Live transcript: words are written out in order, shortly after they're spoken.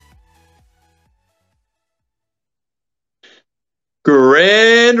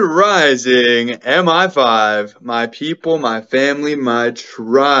Grand Rising, MI5, my people, my family, my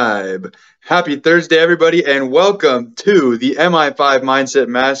tribe. Happy Thursday, everybody, and welcome to the MI5 Mindset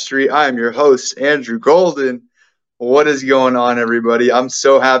Mastery. I am your host, Andrew Golden. What is going on, everybody? I'm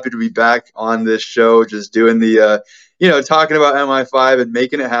so happy to be back on this show, just doing talking about MI5 and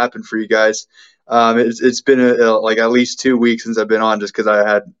making it happen for you guys. It's been like at least 2 weeks since I've been on, just because I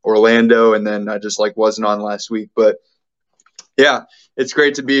had Orlando and then I just wasn't on last week, but. Yeah, it's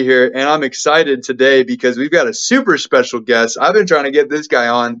great to be here, and I'm excited today because we've got a super special guest. I've been trying to get this guy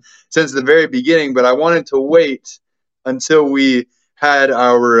on since the very beginning, but I wanted to wait until we had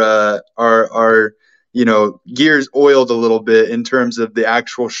our gears oiled a little bit in terms of the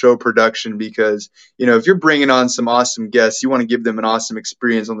actual show production, because if you're bringing on some awesome guests, you want to give them an awesome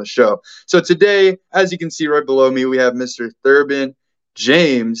experience on the show. So today, as you can see right below me, we have Mr. Thurben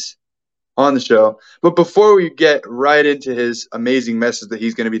James on the show. But before we get right into his amazing message that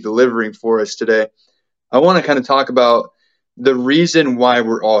he's going to be delivering for us today, I want to kind of talk about the reason why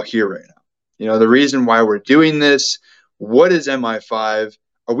we're all here right now. The reason why we're doing this. What is MI5?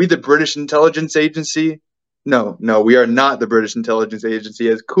 Are we the British intelligence agency? No, we are not the British intelligence agency.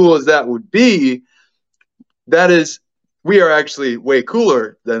 As cool as that would be, we are actually way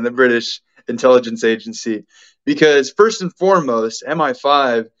cooler than the British intelligence agency, because first and foremost,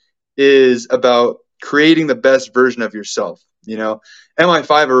 MI5 is about creating the best version of yourself.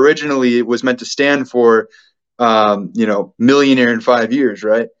 MI5 originally was meant to stand for, millionaire in 5 years,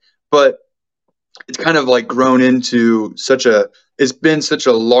 right? But it's kind of grown into it's been such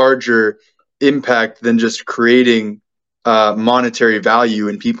a larger impact than just creating monetary value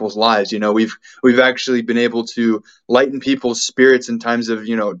in people's lives. We've actually been able to lighten people's spirits in times of,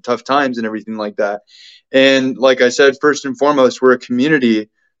 tough times and everything like that. And like I said, first and foremost, we're a community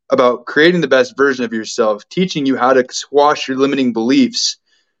about creating the best version of yourself, teaching you how to squash your limiting beliefs,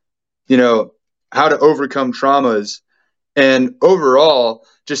 how to overcome traumas, and overall,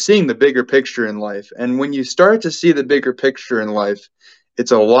 just seeing the bigger picture in life. And when you start to see the bigger picture in life,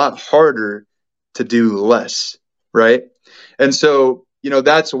 it's a lot harder to do less, right? And so,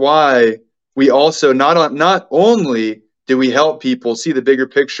 that's why we also not only do we help people see the bigger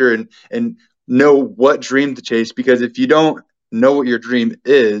picture and know what dream to chase, because if you don't know what your dream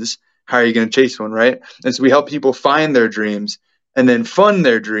is, how are you going to chase one, right? And so we help people find their dreams and then fund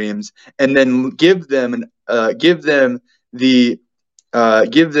their dreams and then give them the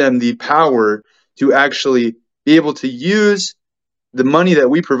power to actually be able to use the money that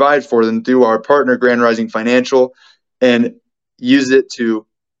we provide for them through our partner Grand Rising Financial and use it to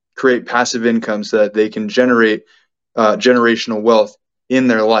create passive income so that they can generate generational wealth in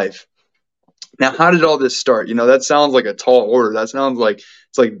their life. Now, how did all this start? That sounds like a tall order. That sounds like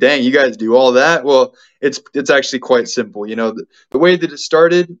it's like, dang, you guys do all that? Well, it's actually quite simple. The way that it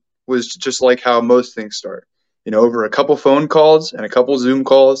started was just like how most things start. Over a couple phone calls and a couple Zoom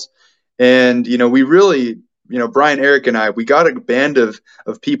calls, and we really, Brian, Eric, and I, we got a band of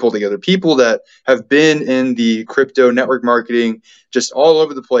people together, people that have been in the crypto network marketing, just all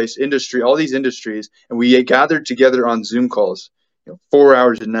over the place, all these industries, and we gathered together on Zoom calls, 4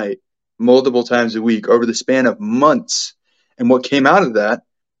 hours a night, multiple times a week over the span of months. And what came out of that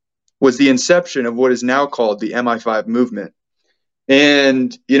was the inception of what is now called the MI5 movement.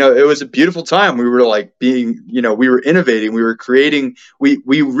 And, it was a beautiful time. We were we were innovating, we were creating, we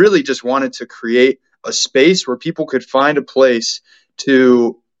really just wanted to create a space where people could find a place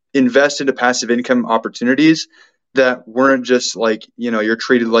to invest into passive income opportunities that weren't just you're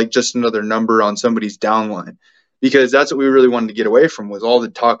treated like just another number on somebody's downline. Because that's what we really wanted to get away from, was all the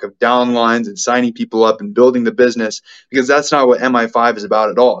talk of downlines and signing people up and building the business, because that's not what MI5 is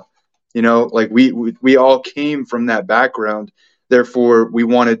about at all. We all came from that background. Therefore, we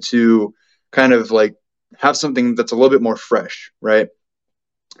wanted to kind of have something that's a little bit more fresh, right?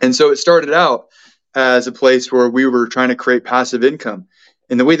 And so it started out as a place where we were trying to create passive income.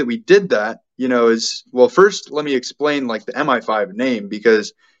 And the way that we did that, is, well, first, let me explain the MI5 name,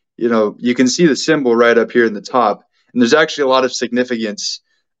 because you can see the symbol right up here in the top, and there's actually a lot of significance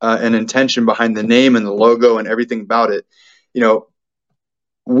and intention behind the name and the logo and everything about it.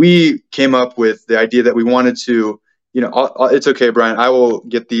 We came up with the idea that we wanted to, it's okay, Brian, I will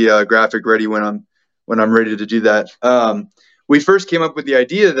get the graphic ready when I'm ready to do that. We first came up with the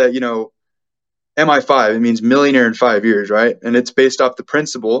idea that, MI5, it means millionaire in 5 years, right? And it's based off the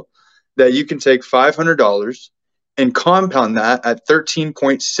principle that you can take $500 and compound that at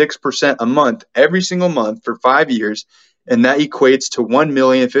 13.6% a month, every single month for 5 years. And that equates to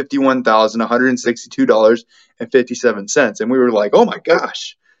 $1,051,162.57. And we were like, oh my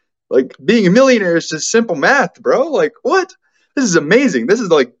gosh, being a millionaire is just simple math, bro. What? this is amazing. This is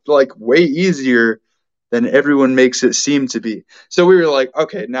like way easier than everyone makes it seem to be. So we were like,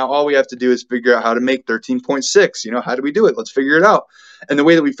 okay, now all we have to do is figure out how to make 13.6. You know, how do we do it? Let's figure it out. And the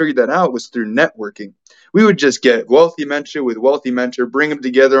way that we figured that out was through networking. We would just get wealthy mentor with wealthy mentor, bring them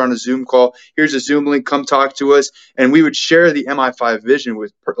together on a Zoom call. Here's a Zoom link, come talk to us. And we would share the Mi5 vision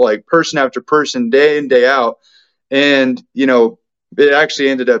with like person after person, day in, day out. And, you know, it actually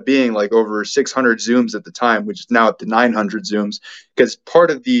ended up being like over 600 Zooms at the time, which is now up to 900 Zooms, because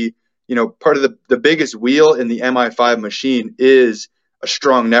part of the biggest wheel in the Mi5 machine is a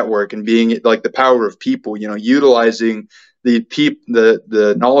strong network and being like the power of people, you know, utilizing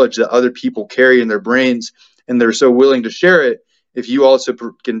the knowledge that other people carry in their brains, and they're so willing to share it if you also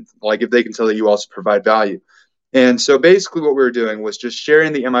can, like, if they can tell that you also provide value. And so basically what we were doing was just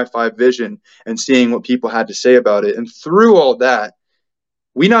sharing the Mi5 vision and seeing what people had to say about it. And through all that,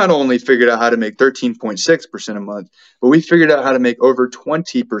 we not only figured out how to make 13.6% a month, but we figured out how to make over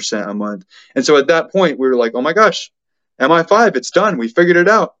 20% a month. And so at that point, we were like, oh my gosh, Mi5, it's done. We figured it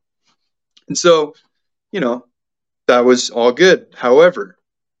out. And so, you know, that was all good. However,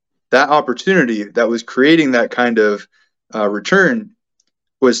 that opportunity that was creating that kind of return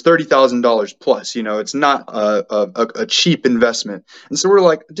was $30,000 plus. You know, it's not a cheap investment. And so we're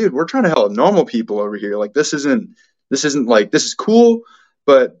like, dude, we're trying to help normal people over here. Like, this isn't like, this is cool,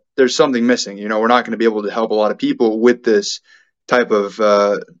 but there's something missing. You know, we're not going to be able to help a lot of people with this type of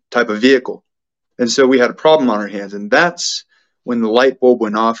vehicle. And so we had a problem on our hands, and that's when the light bulb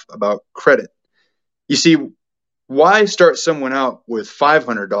went off about credit. You see, why start someone out with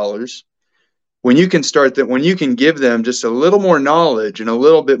 $500 when you can start that, when you can give them just a little more knowledge and a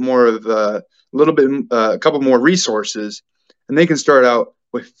little bit more of a couple more resources, and they can start out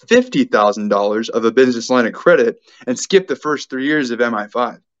with $50,000 of a business line of credit and skip the first 3 years of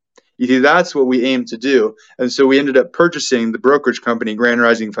Mi5. You see, that's what we aim to do. And so we ended up purchasing the brokerage company, Grand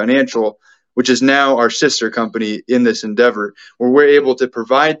Rising Financial, which is now our sister company in this endeavor, where we're able to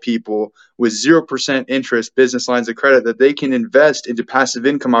provide people with 0% interest business lines of credit that they can invest into passive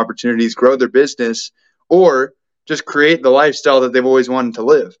income opportunities, grow their business, or just create the lifestyle that they've always wanted to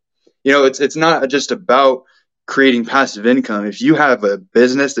live. You know, it's not just about creating passive income. If you have a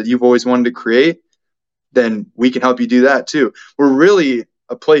business that you've always wanted to create, then we can help you do that too. We're really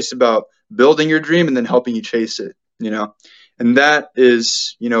a place about building your dream and then helping you chase it, you know. And that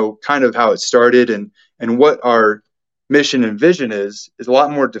is, you know, kind of how it started, and what our mission and vision is a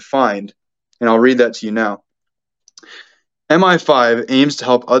lot more defined. And I'll read that to you now. Mi5 aims to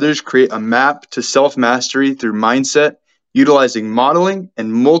help others create a map to self-mastery through mindset, utilizing modeling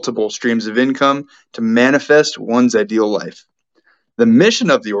and multiple streams of income to manifest one's ideal life. The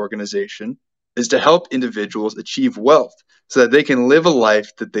mission of the organization is to help individuals achieve wealth so that they can live a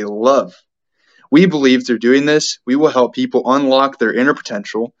life that they love. We believe through doing this, we will help people unlock their inner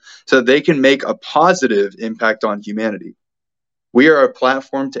potential so that they can make a positive impact on humanity. We are a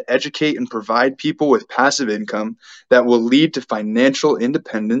platform to educate and provide people with passive income that will lead to financial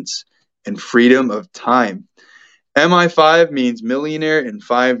independence and freedom of time. Mi5 means millionaire in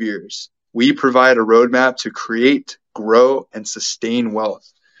 5 years. We provide a roadmap to create, grow, and sustain wealth.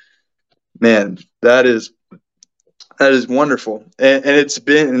 Man, that is wonderful.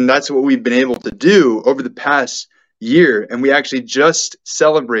 And that's what we've been able to do over the past year. And we actually just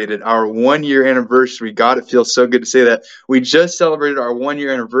celebrated our 1 year anniversary. God, it feels so good to say that. We just celebrated our 1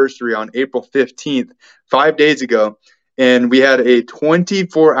 year anniversary on April 15th, 5 days ago. And we had a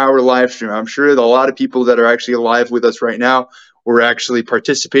 24-hour live stream. I'm sure that a lot of people that are actually live with us right now were actually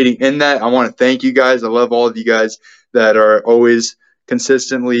participating in that. I want to thank you guys. I love all of you guys that are always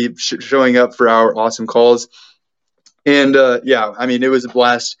consistently showing up for our awesome calls. And yeah, I mean, it was a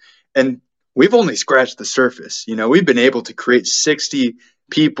blast. And we've only scratched the surface. You know, we've been able to create 60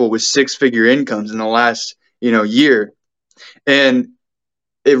 people with six-figure incomes in the last, year. And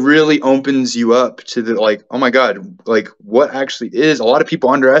it really opens you up to the, like, oh my God, like, what actually is. A lot of people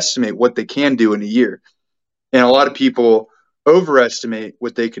underestimate what they can do in a year. And a lot of people overestimate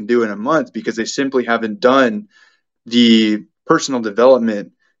what they can do in a month because they simply haven't done the personal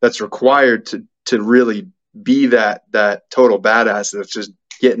development that's required to really be that total badass that's just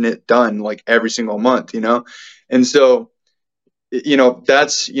getting it done like every single month, And so,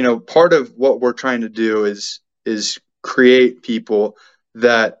 that's, part of what we're trying to do is create people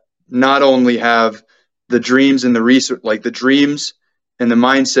that not only have the dreams and the research, like the dreams and the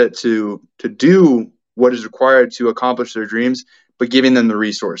mindset to do what is required to accomplish their dreams, but giving them the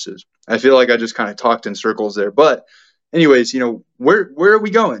resources. I feel like I just kind of talked in circles there, but anyways, where are we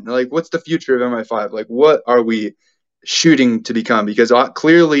going? Like, what's the future of Mi5? Like, what are we shooting to become? Because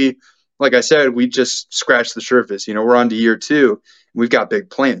clearly, like I said, we just scratched the surface. We're on to year 2. We've got big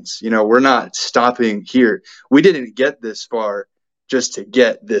plans. We're not stopping here. We didn't get this far just to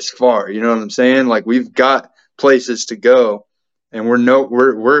get this far. You know what I'm saying? Like, we've got places to go, and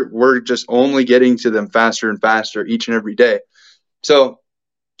we're just only getting to them faster and faster each and every day. So,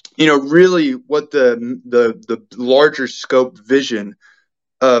 really what the larger scope vision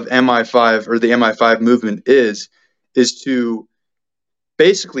of MI5 or the MI5 movement is to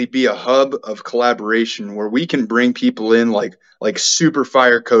basically be a hub of collaboration where we can bring people in like super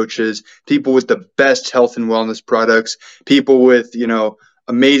fire coaches, people with the best health and wellness products, people with,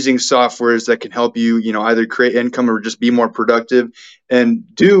 amazing softwares that can help you, either create income or just be more productive,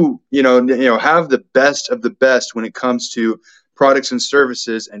 and do, have the best of the best when it comes to products and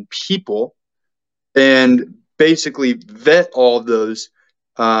services and people, and basically vet all of those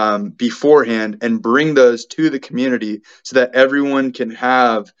beforehand and bring those to the community so that everyone can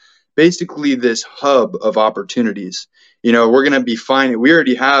have basically this hub of opportunities. We're going to be fine. We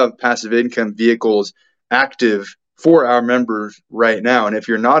already have passive income vehicles active for our members right now. And if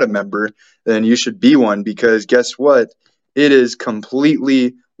you're not a member, then you should be one, because guess what? It is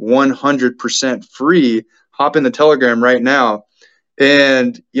completely 100% free. Hop in the Telegram right now.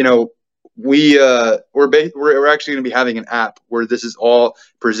 And, we're actually going to be having an app where this is all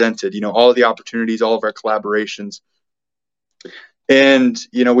presented, all of the opportunities, all of our collaborations. And,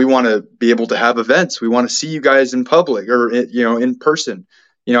 we want to be able to have events. We want to see you guys in public or, in person.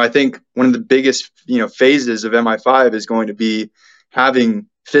 I think one of the biggest, phases of MI5 is going to be having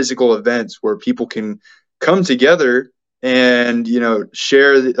physical events where people can come together and,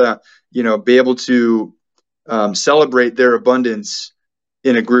 share, be able to celebrate their abundance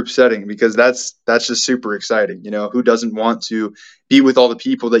in a group setting, because that's just super exciting. Who doesn't want to be with all the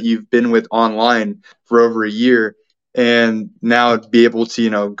people that you've been with online for over a year, and now be able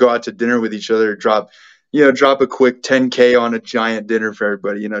to, go out to dinner with each other, drop a quick 10K on a giant dinner for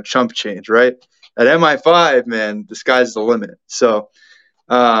everybody, chump change, right? At MI5, man, the sky's the limit. So,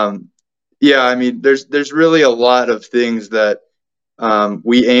 yeah, I mean, there's really a lot of things that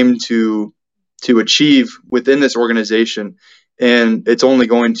we aim to achieve within this organization. And it's only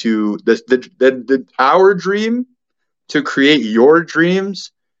going to our dream to create your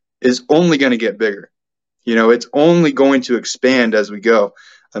dreams is only going to get bigger. It's only going to expand as we go.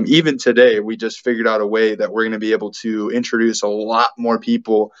 Even today, we just figured out a way that we're going to be able to introduce a lot more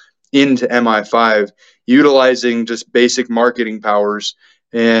people into MI5, utilizing just basic marketing powers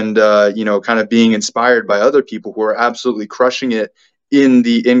and, kind of being inspired by other people who are absolutely crushing it in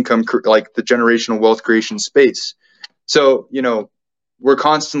the income, like the generational wealth creation space. So, we're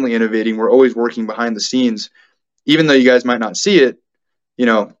constantly innovating. We're always working behind the scenes. Even though you guys might not see it,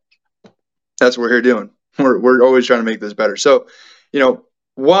 that's what we're here doing. We're always trying to make this better. So,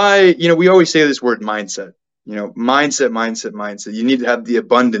 why, we always say this word mindset, mindset. You need to have the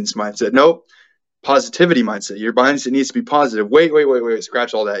abundance mindset. Nope. Positivity mindset. Your mindset needs to be positive. Wait.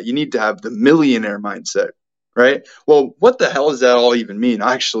 Scratch all that. You need to have the millionaire mindset. Right? Well, what the hell does that all even mean,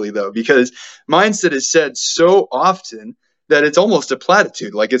 actually, though? Because mindset is said so often that it's almost a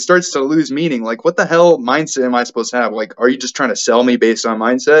platitude. Like, it starts to lose meaning. Like, what the hell mindset am I supposed to have? Like, are you just trying to sell me based on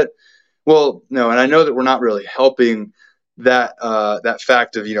mindset? Well, no. And I know that we're not really helping that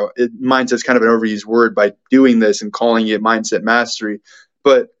fact of, mindset's kind of an overused word by doing this and calling it mindset mastery.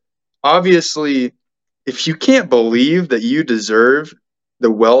 But obviously, if you can't believe that you deserve the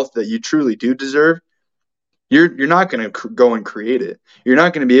wealth that you truly do deserve, you're not going to go and create it. You're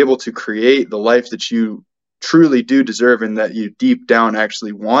not going to be able to create the life that you truly do deserve and that you deep down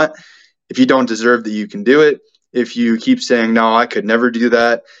actually want if you don't deserve that you can do it. If you keep saying, no, I could never do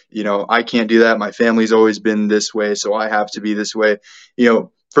that, I can't do that, my family's always been this way, so I have to be this way.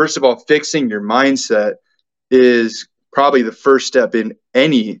 First of all, fixing your mindset is probably the first step in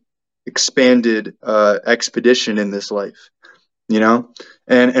any expanded expedition in this life.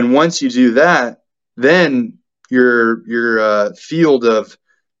 And once you do that, then your field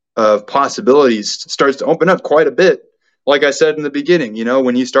of possibilities starts to open up quite a bit. Like I said in the beginning,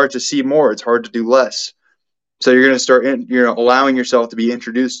 when you start to see more, it's hard to do less. So you're going to start, allowing yourself to be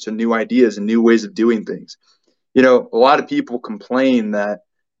introduced to new ideas and new ways of doing things. A lot of people complain that,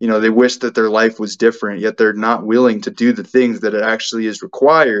 they wish that their life was different, yet they're not willing to do the things that it actually is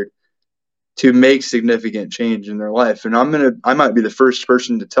required to make significant change in their life. And I might be the first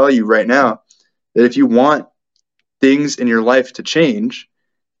person to tell you right now that if you want things in your life to change,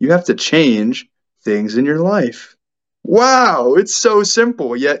 you have to change things in your life. Wow, it's so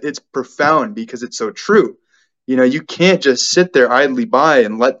simple, yet it's profound because it's so true. You can't just sit there idly by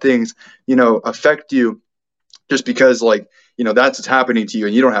and let things, affect you just because, like, that's what's happening to you,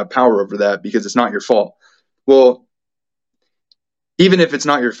 and you don't have power over that because it's not your fault. Well, even if it's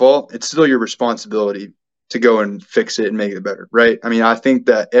not your fault, it's still your responsibility to go and fix it and make it better, right? I mean, I think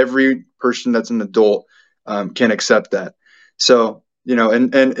that every person that's an adult can accept that. So,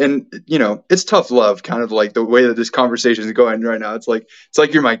 it's tough love, kind of like the way that this conversation is going right now. It's like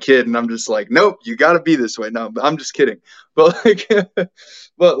you're my kid, and I'm just like, nope, you got to be this way. No, but I'm just kidding. But like,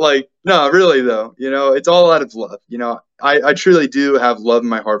 but like, no, really though, it's all out of love. I truly do have love in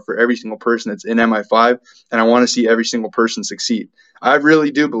my heart for every single person that's in MI5, and I want to see every single person succeed. I really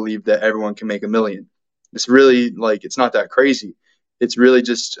do believe that everyone can make a million. It's really like, it's not that crazy. It's really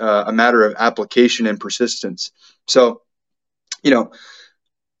just a matter of application and persistence. So, you know,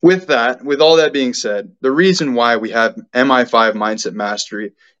 with all that being said, the reason why we have MI5 Mindset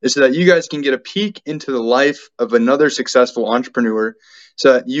Mastery is so that you guys can get a peek into the life of another successful entrepreneur,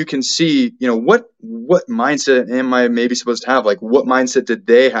 so that you can see, what mindset am I maybe supposed to have? Like, what mindset did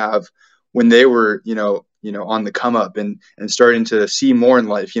they have when they were, on the come up and starting to see more in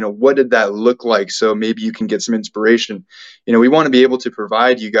life? What did that look like? So maybe you can get some inspiration. We want to be able to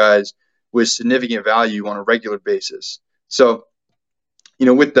provide you guys with significant value on a regular basis. So,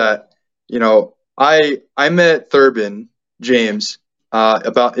 with that, I met Thurben James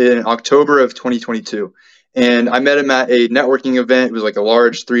about in October of 2022, and I met him at a networking event. It was like a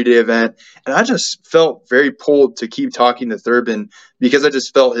large 3-day event, and I just felt very pulled to keep talking to Thurben because I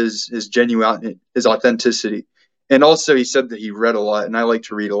just felt his genuine, his authenticity, and also he said that he read a lot, and I like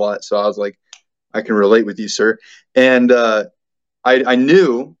to read a lot, so I was like, I can relate with you, sir, and I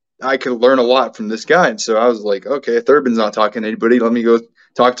knew I could learn a lot from this guy. And so I was like, okay, Thurben's not talking to anybody. Let me go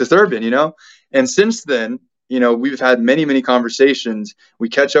talk to Thurben. And since then, we've had many, many conversations. We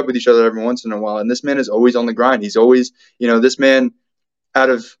catch up with each other every once in a while. And this man is always on the grind. He's always, this man, out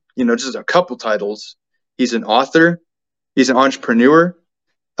of, just a couple titles, he's an author, he's an entrepreneur,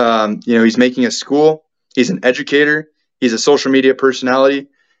 he's making a school, he's an educator, he's a social media personality,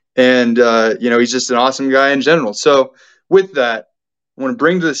 and, he's just an awesome guy in general. So with that, I want to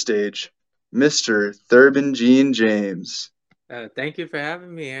bring to the stage Mr. Thurben Jean James. Thank you for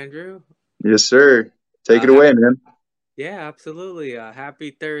having me, Andrew. Yes, sir. Take it Uh, away, man. yeah, absolutely.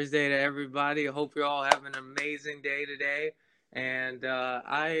 Happy Thursday to everybody. I hope you're all having an amazing day today. And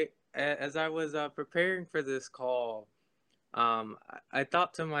as I was preparing for this call, I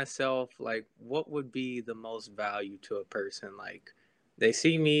thought to myself, like, what would be the most value to a person? Like, they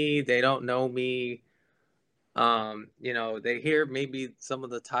see me, they don't know me. They hear maybe some of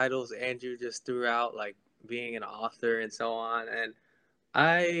the titles Andrew just threw out, like being an author and so on. And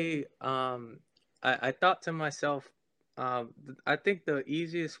I um I thought to myself, I think the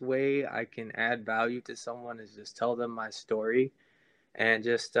easiest way I can add value to someone is just tell them my story and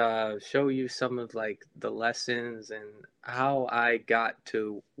just show you some of like the lessons and how I got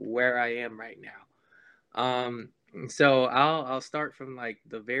to where I am right now. So I'll start from like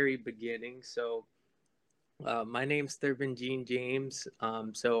the very beginning. So my name's Thurben Jean James.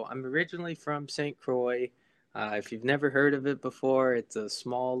 So I'm originally from St. Croix. If you've never heard of it before, it's a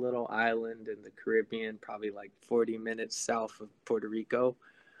small little island in the Caribbean, probably like 40 minutes south of Puerto Rico.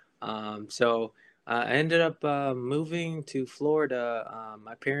 I ended up moving to Florida.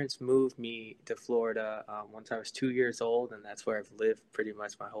 My parents moved me to Florida once I was 2 years old, and that's where I've lived pretty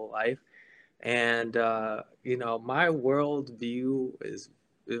much my whole life. And my worldview is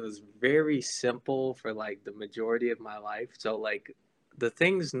it was very simple for like the majority of my life. So like the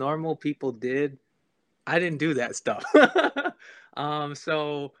things normal people did, I didn't do that stuff.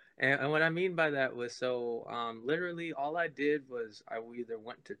 And what I mean by that was literally all I did was I either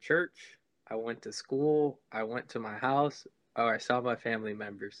went to church, I went to school, I went to my house, or I saw my family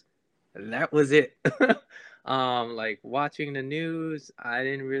members. And that was it. Like watching the news, I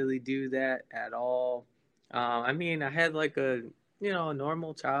didn't really do that at all. I mean, I had like a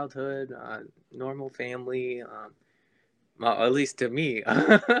normal childhood, normal family. Well, at least to me.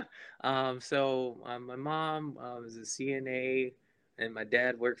 My mom was a CNA, and my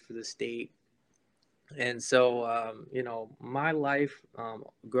dad worked for the state. And so, my life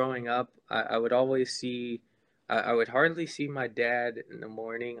growing up, I would always see, I would hardly see my dad in the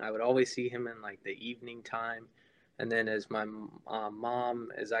morning. I would always see him in like the evening time. And then as my mom,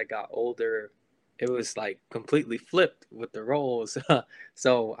 as I got older, it was like completely flipped with the roles.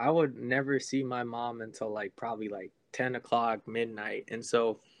 So I would never see my mom until like probably like 10 o'clock, midnight. And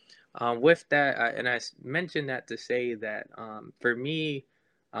so, with that, I mentioned that to say that for me,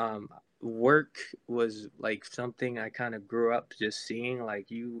 um, work was like something I kind of grew up just seeing.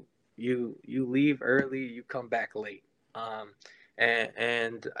 Like you leave early, you come back late. Um,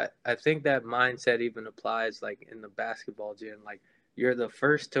 And I think that mindset even applies like in the basketball gym. Like you're the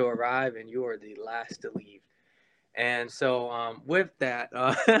first to arrive and you are the last to leave. And so with that,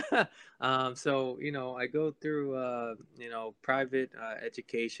 so I go through private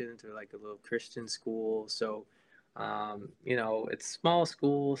education through like a little Christian school. So it's small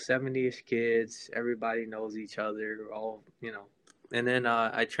school, 70ish kids, everybody knows each other, all. And then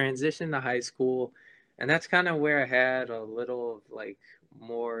I transitioned to high school, and that's kind of where I had a little of like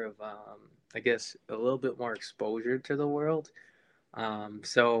more of I guess a little bit more exposure to the world.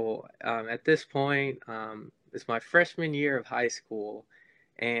 At this point, it's my freshman year of high school,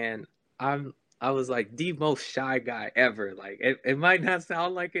 and I'm I was like the most shy guy ever. Like it might not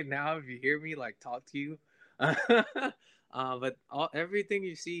sound like it now if you hear me like talk to you, but everything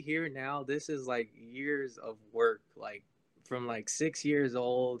you see here now, this is like years of work, like from like 6 years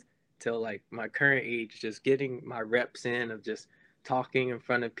old till like my current age, just getting my reps in of just talking in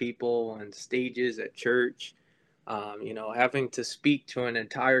front of people on stages at church, having to speak to an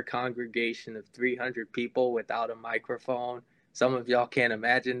entire congregation of 300 people without a microphone. Some of y'all can't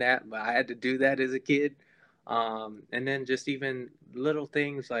imagine that, but I had to do that as a kid. And then just even little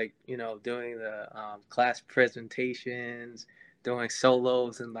things like, doing the class presentations, doing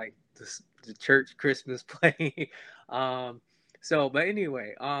solos and like the church Christmas play. But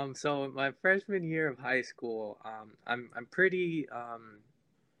anyway, so my freshman year of high school, I'm pretty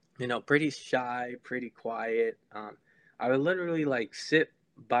pretty shy, pretty quiet. I would literally like sit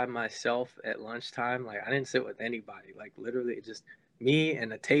by myself at lunchtime. Like I didn't sit with anybody. Like literally just me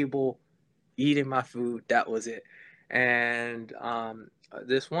and a table eating my food. That was it. And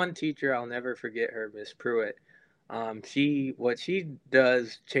this one teacher, I'll never forget her, Miss Pruitt. What she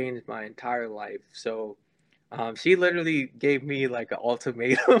does changed my entire life. So she literally gave me like an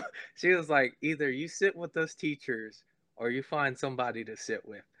ultimatum. She was like, either you sit with us teachers or you find somebody to sit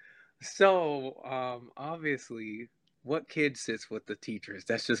with. So, obviously, what kid sits with the teachers?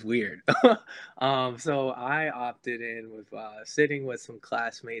 That's just weird. So I opted in with sitting with some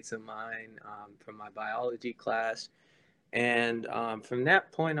classmates of mine from my biology class, and from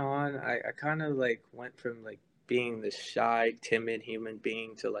that point on, I kind of like went from like being this shy, timid human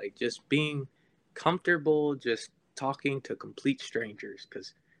being to like just being comfortable, just talking to complete strangers.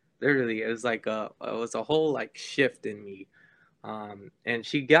 Because literally, it was a whole like shift in me, and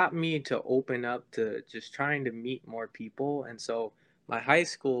she got me to open up to just trying to meet more people. And so my high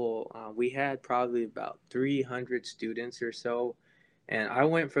school, we had probably about 300 students or so. And I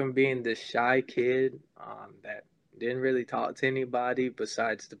went from being this shy kid that didn't really talk to anybody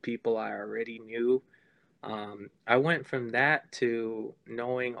besides the people I already knew. I went from that to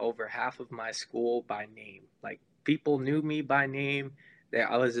knowing over half of my school by name. Like people knew me by name.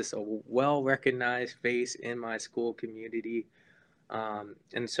 That I was just a well recognized face in my school community. And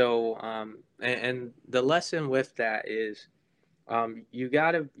the lesson with that is, you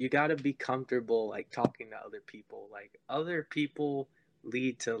gotta be comfortable like talking to other people. Like other people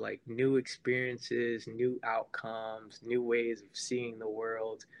lead to like new experiences, new outcomes, new ways of seeing the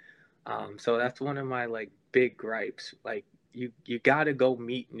world. So that's one of my like big gripes. Like you gotta go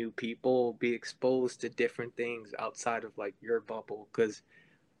meet new people, be exposed to different things outside of like your bubble. Because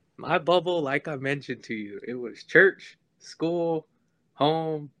my bubble, like I mentioned to you, it was church, school,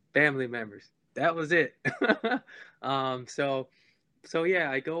 home, family members. That was it. um, so so yeah,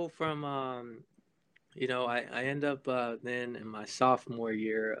 I go from I end up then in my sophomore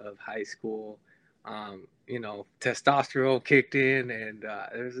year of high school. Testosterone kicked in, and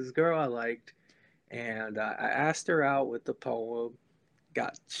there's this girl I liked, and I asked her out with the poem.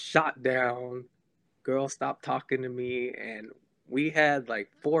 Got shot down. Girl stopped talking to me, and we had like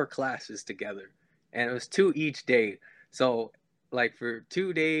 4 classes together, and it was 2 each day. So like for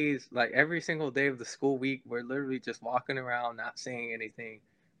 2 days, like every single day of the school week, we're literally just walking around not saying anything.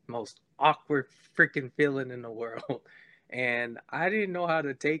 Most awkward freaking feeling in the world. And I didn't know how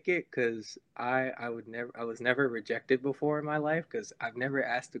to take it because I was never rejected before in my life, because I've never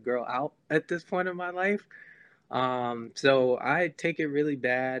asked a girl out at this point in my life. So I take it really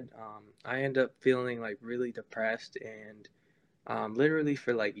bad. I end up feeling like really depressed, and literally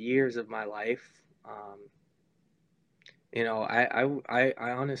for like years of my life, I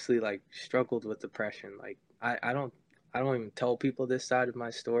honestly like struggled with depression. Like I don't even tell people this side of my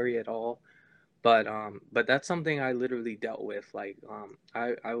story at all. But that's something I literally dealt with. Like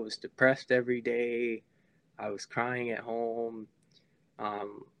I was depressed every day. I was crying at home.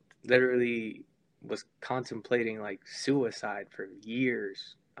 um, Literally was contemplating like suicide for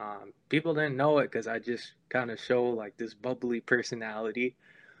years. People didn't know it because I just kind of show like this bubbly personality.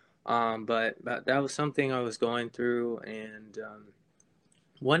 But that was something I was going through, and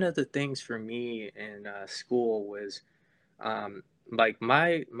one of the things for me in school was like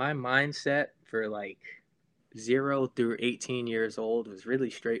my mindset for like 0 through 18 years old was really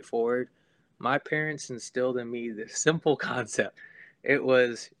straightforward. My parents instilled in me this simple concept. It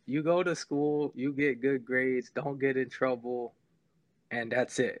was you go to school, you get good grades, don't get in trouble, and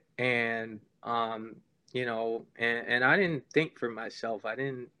that's it. And and I didn't think for myself. I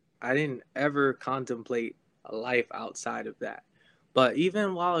didn't ever contemplate a life outside of that. But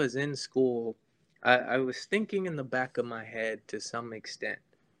even while I was in school, I was thinking in the back of my head to some extent,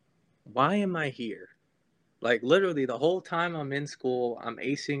 why am I here? Like literally the whole time I'm in school, I'm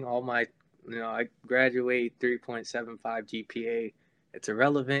acing all my, I graduate 3.75 GPA. It's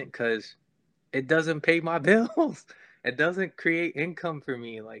irrelevant because it doesn't pay my bills. It doesn't create income for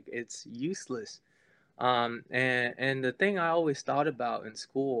me. Like it's useless. And the thing I always thought about in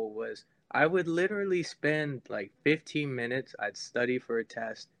school was I would literally spend like 15 minutes. I'd study for a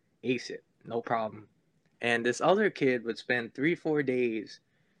test, ace it, no problem. And this other kid would spend 3, 4 days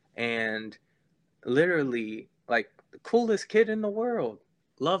and literally like the coolest kid in the world.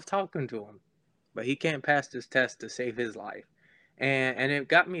 Love talking to him, but he can't pass this test to save his life. And it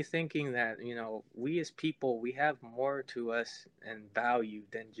got me thinking that, we as people, we have more to us and value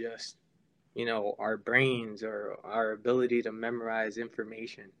than just, our brains or our ability to memorize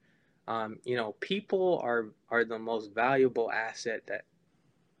information. People are the most valuable asset that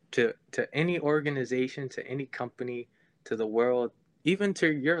to any organization, to any company, to the world, even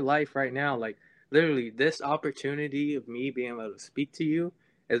to your life right now. Like literally, this opportunity of me being able to speak to you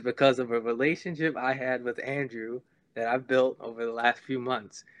is because of a relationship I had with Andrew that I've built over the last few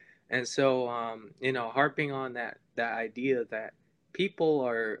months. And so, harping on that idea that people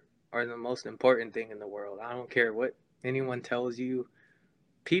are the most important thing in the world. I don't care what anyone tells you.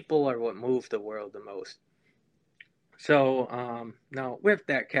 People are what move the world the most. So now with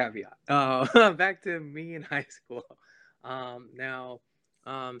that caveat, back to me in high school. Now,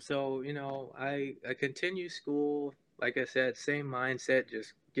 so I continue school. Like I said, same mindset.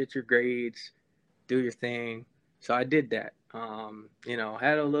 Just get your grades, do your thing. So I did that.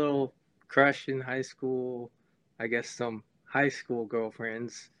 Had a little crush in high school. I guess some high school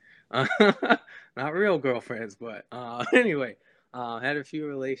girlfriends, not real girlfriends, but anyway, had a few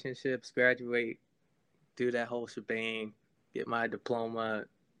relationships. Graduate, do that whole shebang, get my diploma,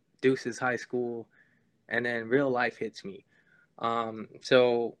 deuces high school, and then real life hits me.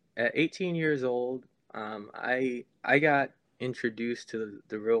 So at 18 years old, I got introduced to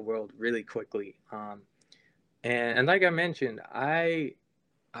the real world really quickly. And like I mentioned, I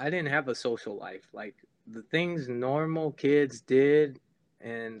didn't have a social life. Like the things normal kids did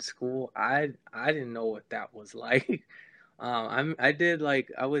in school, I didn't know what that was like. I did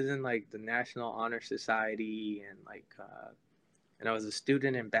like I was in like the National Honor Society and I was a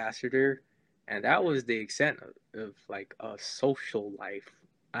student ambassador, and that was the extent of like a social life.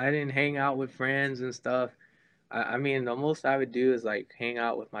 I didn't hang out with friends and stuff. I mean, the most I would do is like hang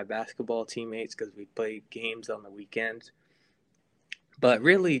out with my basketball teammates because we played games on the weekends. But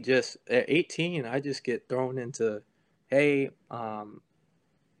really, just at 18, I just get thrown into, hey,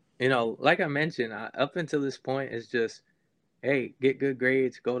 like I mentioned, up until this point, it's just, hey, get good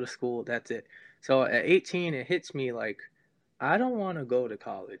grades, go to school, that's it. So at 18, it hits me like, I don't want to go to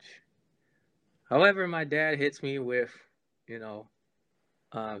college. However, my dad hits me with, you know,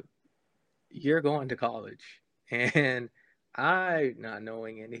 uh, you're going to college. And I, not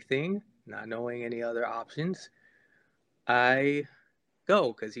knowing anything, not knowing any other options, I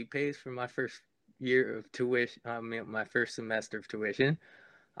go because he pays for my first year of tuition, my first semester of tuition.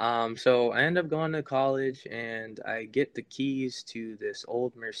 So I end up going to college and I get the keys to this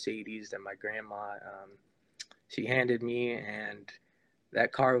old Mercedes that my grandma she handed me, and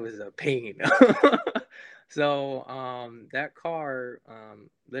that car was a pain. So that car,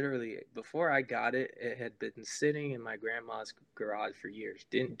 literally before I got it, it had been sitting in my grandma's garage for years,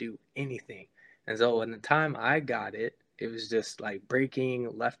 didn't do anything. And so when the time I got it, it was just like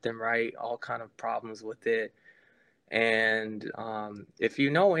breaking left and right, all kind of problems with it. And if you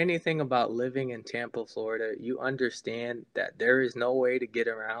know anything about living in Tampa, Florida, you understand that there is no way to get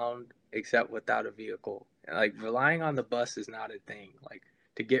around except without a vehicle. Like relying on the bus is not a thing. Like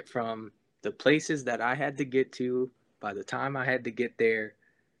to get from the places that I had to get to, by the time I had to get there,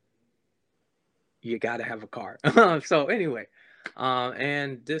 you got to have a car. So anyway,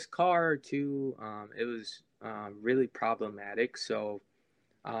 and this car too, it was really problematic. So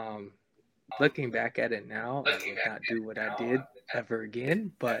um, looking back at it now, I would not do what I did ever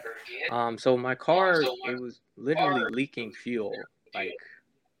again. But so my car, it was literally leaking fuel. Like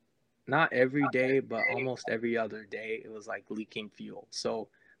not every day, but almost every other day, it was like leaking fuel. So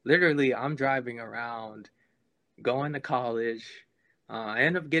literally, I'm driving around, going to college. I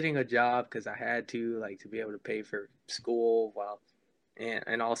ended up getting a job because I had to, like, to be able to pay for school. Well,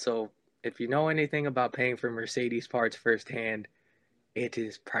 and also, if you know anything about paying for Mercedes parts firsthand, it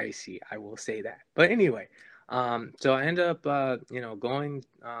is pricey. I will say that. But anyway, so I end up, going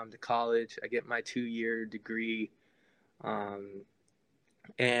to college. I get my 2 year degree. Um,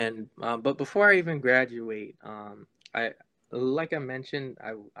 and but before I even graduate, I like I mentioned,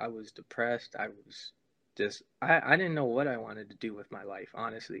 I was depressed. I was just I didn't know what I wanted to do with my life,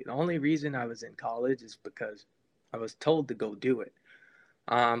 honestly. The only reason I was in college is because I was told to go do it.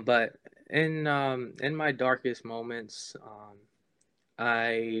 But in my darkest moments,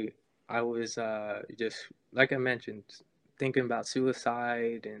 I I was just like I mentioned, thinking about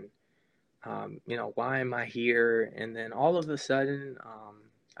suicide and why am I here? And then all of a sudden,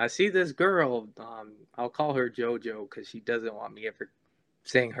 I see this girl. I'll call her JoJo because she doesn't want me ever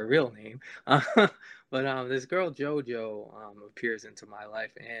saying her real name. But this girl JoJo appears into my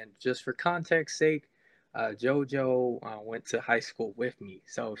life, and just for context sake, JoJo went to high school with me,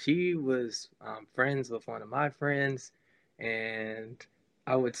 so she was friends with one of my friends, and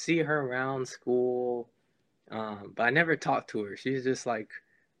I would see her around school, but I never talked to her. She's just like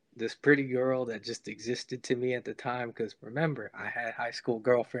this pretty girl that just existed to me at the time because remember I had high school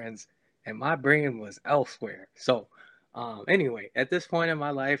girlfriends and my brain was elsewhere. So anyway, at this point in my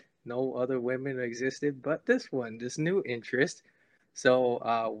life, no other women existed but this one, this new interest.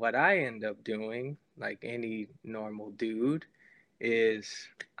 So what I end up doing, like any normal dude, is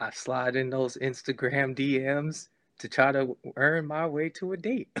I slide in those Instagram DMs to try to earn my way to a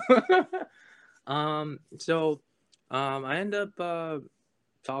date. I end up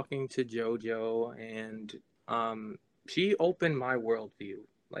talking to JoJo, and um, she opened my worldview.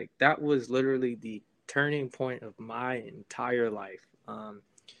 Like that was literally the turning point of my entire life.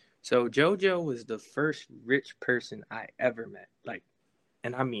 So JoJo was the first rich person I ever met. Like,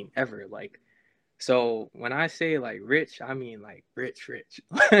 and I mean ever. Like, so when I say like rich, I mean like rich, rich.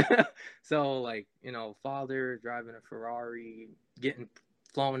 So like father driving a Ferrari, getting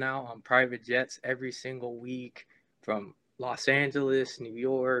flown out on private jets every single week from Los Angeles, New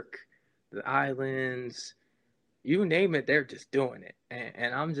York, the islands, you name it, they're just doing it.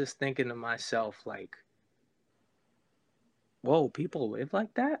 And I'm just thinking to myself like, whoa, people live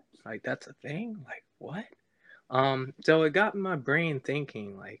like that? Like that's a thing? Like what? So it got my brain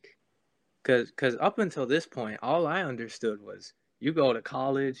thinking like, cause up until this point, all I understood was you go to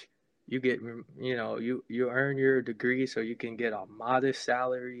college, you get you earn your degree so you can get a modest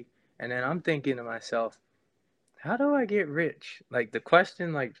salary, and then I'm thinking to myself, how do I get rich? Like the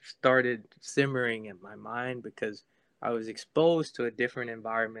question like started simmering in my mind because I was exposed to a different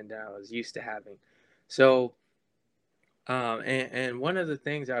environment than I was used to having. So and one of the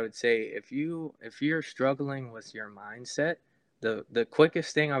things I would say, if you're struggling with your mindset, the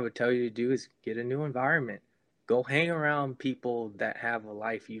quickest thing I would tell you to do is get a new environment. Go hang around people that have a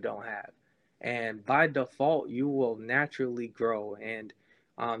life you don't have, and by default, you will naturally grow. And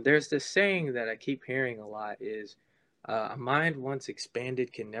there's this saying that I keep hearing a lot is, a mind once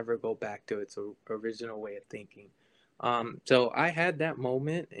expanded can never go back to its original way of thinking. So I had that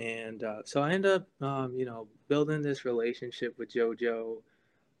moment, and so I ended up, building this relationship with JoJo.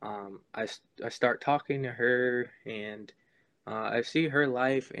 I start talking to her, and I see her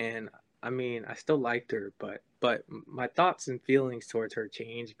life, and I mean, I still liked her, but my thoughts and feelings towards her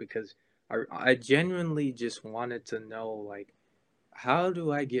changed because I genuinely just wanted to know, like, how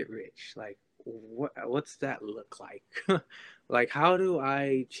do I get rich? Like, what's that look like? Like, how do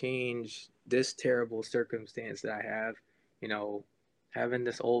I change this terrible circumstance that I have? You know, having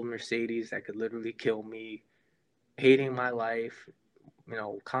this old Mercedes that could literally kill me, hating my life,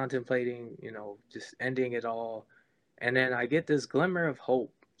 contemplating, just ending it all. And then I get this glimmer of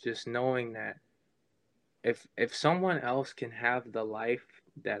hope, just knowing that if someone else can have the life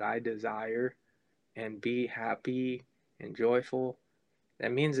that I desire and be happy and joyful,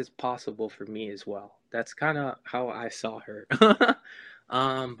 that means it's possible for me as well. That's kind of how I saw her.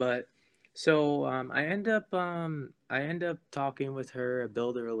 But so I end up talking with her, I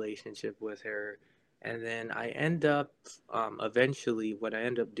build a relationship with her, and then I end up eventually what I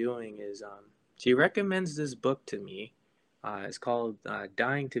end up doing is she recommends this book to me. It's called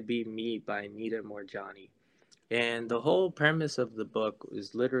Dying to Be Me by Nita Morjani. And the whole premise of the book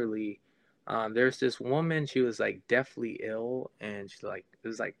is literally, there's this woman, she was like deathly ill, and she like it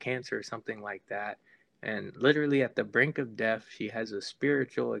was like cancer or something like that. And literally at the brink of death, she has a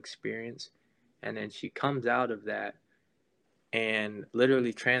spiritual experience, and then she comes out of that and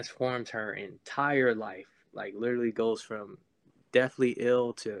literally transforms her entire life. Like literally goes from deathly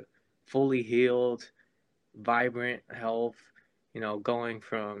ill to fully healed, vibrant health, going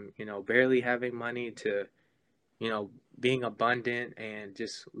from, barely having money to, you know, being abundant and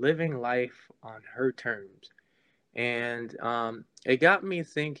just living life on her terms. And it got me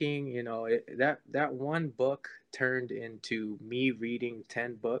thinking, that one book turned into me reading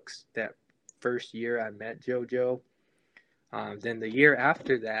 10 books that first year I met JoJo. Then the year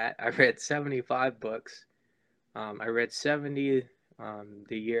after that, I read 75 books. I read 70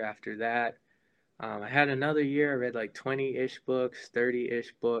 the year after that. I had another year, I read like 20-ish books,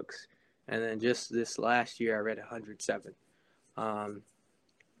 30-ish books. And then just this last year, I read 107. Um,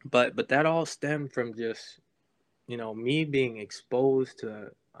 but that all stemmed from just, me being exposed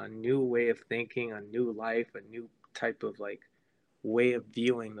to a new way of thinking, a new life, a new type of like way of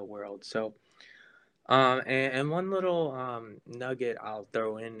viewing the world. So, and one little nugget I'll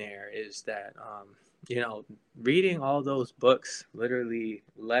throw in there is that, reading all those books literally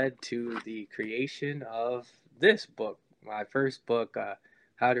led to the creation of this book, my first book,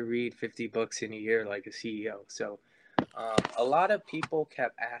 How to Read 50 Books in a Year Like a CEO. So, a lot of people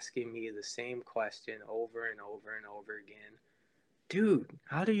kept asking me the same question over and over and over again. Dude,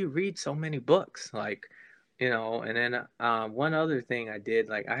 how do you read so many books? Like, and then one other thing I did,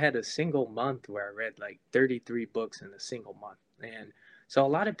 like, I had a single month where I read like 33 books in a single month. And so a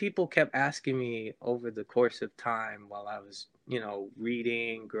lot of people kept asking me over the course of time while I was,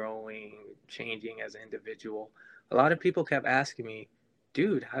 reading, growing, changing as an individual. A lot of people kept asking me,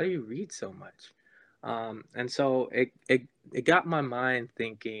 dude, how do you read so much? And so it got my mind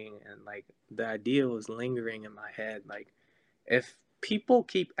thinking, and like the idea was lingering in my head. Like, if people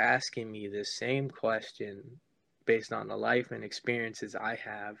keep asking me the same question based on the life and experiences I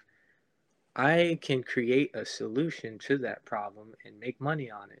have, I can create a solution to that problem and make money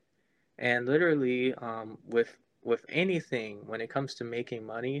on it. And literally, with anything, when it comes to making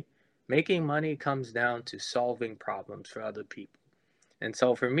money comes down to solving problems for other people. And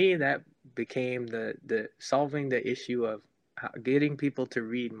so for me, that became the solving the issue of getting people to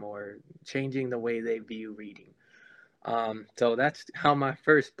read more, changing the way they view reading. So that's how my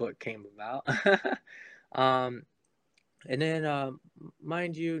first book came about. um, and then,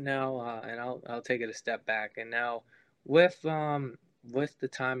 mind you, now, and I'll take it a step back. And now, with the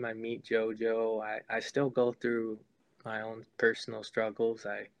time I meet JoJo, I still go through my own personal struggles.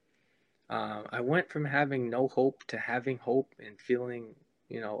 I went from having no hope to having hope and feeling,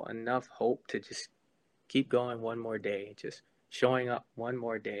 enough hope to just keep going one more day, just showing up one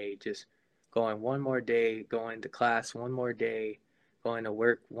more day, just going one more day, going to class one more day, going to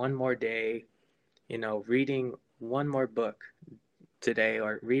work one more day, reading one more book today,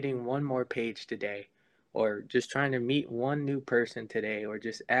 or reading one more page today, or just trying to meet one new person today, or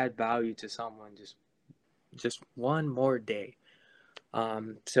just add value to someone, just one more day.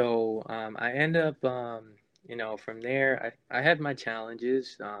 So I end up, from there, I had my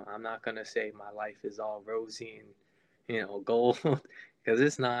challenges. I'm not going to say my life is all rosy and, gold, because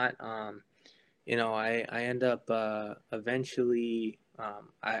it's not. I end up eventually,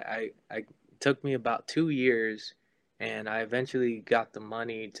 I took me about 2 years, and I eventually got the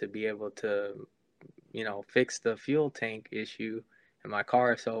money to be able to, fix the fuel tank issue in my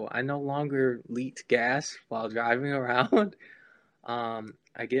car. So I no longer leaked gas while driving around.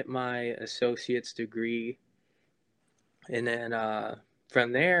 I get my associate's degree, and then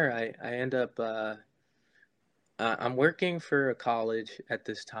from there, I end up. I'm working for a college at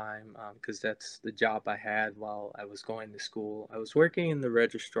this time because that's the job I had while I was going to school. I was working in the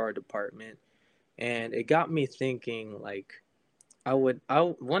registrar department, and it got me thinking. Like,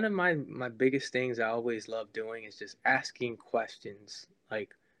 one of my biggest things I always love doing is just asking questions,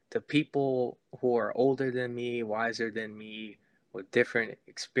 like to people who are older than me, wiser than me, with different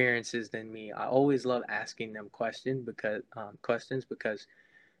experiences than me. I always love asking them questions because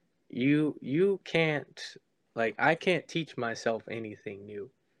you can't, like, I can't teach myself anything new,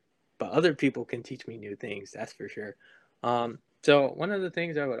 but other people can teach me new things, that's for sure. So one of the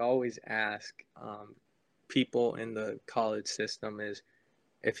things I would always ask people in the college system is,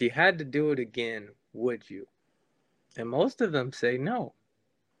 if you had to do it again, would you? And most of them say no.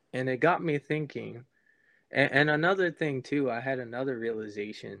 And it got me thinking. And another thing too, I had another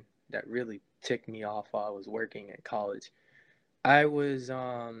realization that really ticked me off while I was working at college. I was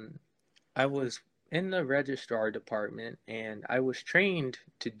I was in the registrar department, and I was trained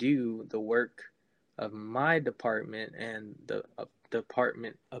to do the work of my department and the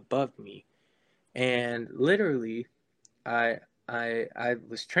department above me. And literally, I I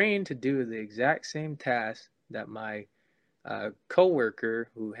was trained to do the exact same task that my coworker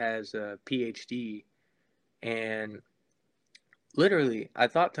who has a PhD, and literally, I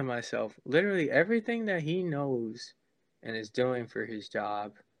thought to myself, literally everything that he knows and is doing for his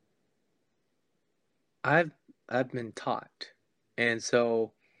job, I've I've been taught. And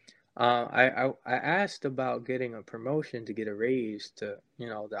so I asked about getting a promotion to get a raise to,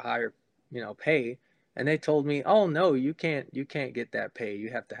 the higher, pay, and they told me, "Oh no, you can't get that pay. You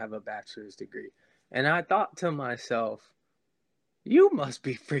have to have a bachelor's degree." And I thought to myself, "You must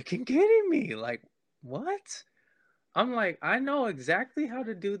be freaking kidding me. Like, what?" I'm like, "I know exactly how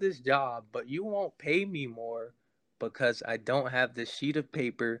to do this job, but you won't pay me more because I don't have this sheet of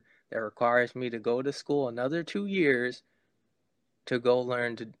paper that requires me to go to school another 2 years to go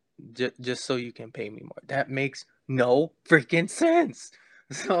learn to just so you can pay me more. That makes no freaking sense."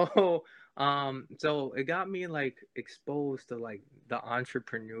 So it got me like exposed to like the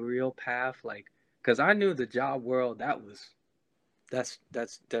entrepreneurial path, like, because I knew the job world, that's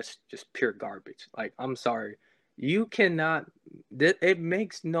just pure garbage. Like, I'm sorry, you cannot. It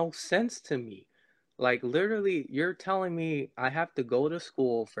makes no sense to me. Like, literally, you're telling me I have to go to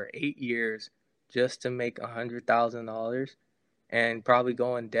school for 8 years just to make $100,000 and probably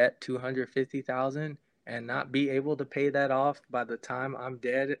go in debt 250,000 and not be able to pay that off by the time I'm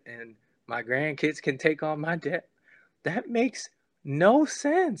dead and my grandkids can take on my debt. That makes no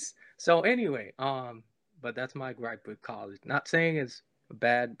sense. So anyway, but that's my gripe with college. Not saying it's a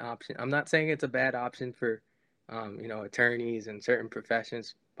bad option. I'm not saying it's a bad option for attorneys and certain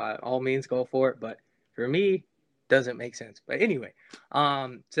professions. By all means go for it, but for me, doesn't make sense. But anyway,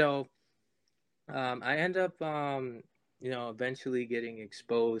 so I end up, eventually getting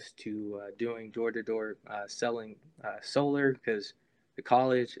exposed to doing door to door selling solar, because the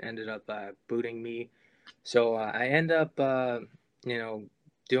college ended up booting me. So I end up, you know,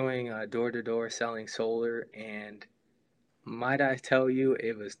 doing door to door selling solar, and might I tell you,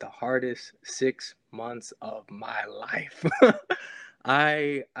 it was the hardest 6 months of my life.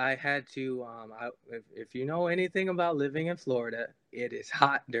 I had to if you know anything about living in Florida, it is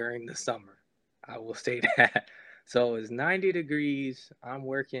hot during the summer. I will say that. So it's 90 degrees. I'm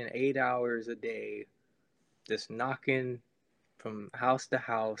working 8 hours a day, just knocking from house to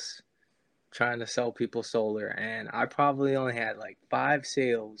house, trying to sell people solar, and I probably only had like 5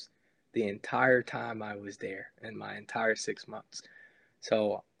 sales the entire time I was there in my entire 6 months.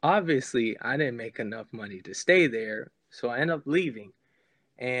 So obviously, I didn't make enough money to stay there, so I ended up leaving.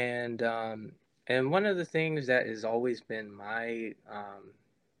 And one of the things that has always been my,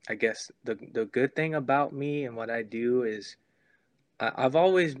 I guess the good thing about me and what I do is I've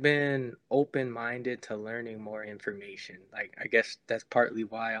always been open-minded to learning more information. Like, I guess that's partly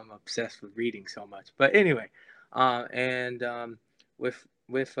why I'm obsessed with reading so much. But anyway, and with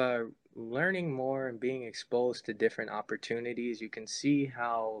learning more and being exposed to different opportunities, you can see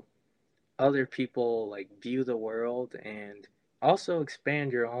how other people like view the world, and also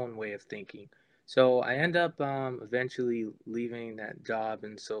expand your own way of thinking. So I end up eventually leaving that job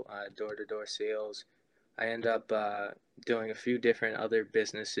in door-to-door sales. I end up doing a few different other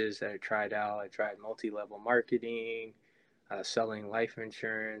businesses that I tried out. I tried multi-level marketing, selling life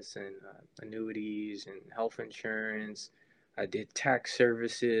insurance and annuities and health insurance. I did tax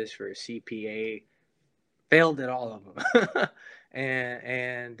services for a CPA. Failed at all of them.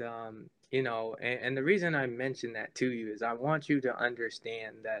 And the reason I mention that to you is I want you to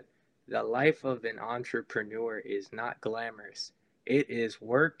understand that the life of an entrepreneur is not glamorous. It is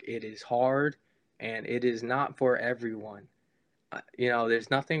work, it is hard, and it is not for everyone.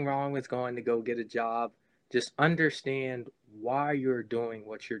 There's nothing wrong with going to go get a job. Just understand why you're doing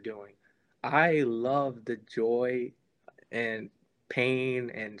what you're doing. I love the joy and pain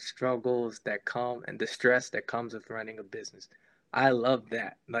and struggles that come, and the stress that comes with running a business. I love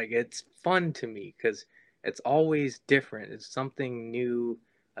that. Like, it's fun to me because it's always different. It's something new.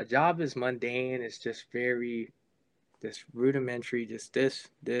 A job is mundane. It's just very this rudimentary, just this,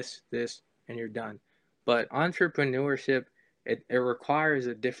 and you're done. But entrepreneurship, it requires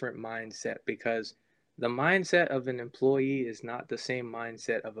a different mindset, because the mindset of an employee is not the same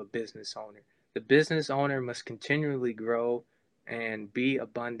mindset of a business owner. The business owner must continually grow and be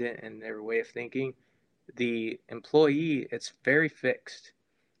abundant in their way of thinking. The employee, it's very fixed.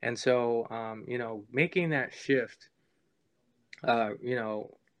 And so, making that shift, uh, you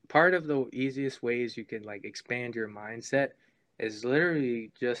know, part of the easiest ways you can like expand your mindset is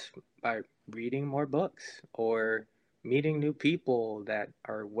literally just by reading more books, or meeting new people that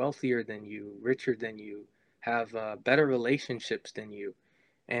are wealthier than you, richer than you, have better relationships than you.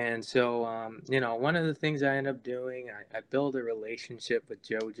 And so, one of the things I end up doing, I build a relationship with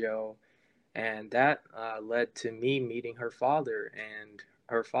JoJo, And that led to me meeting her father. And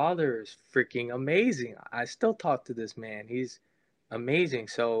her father is freaking amazing. I still talk to this man. He's amazing.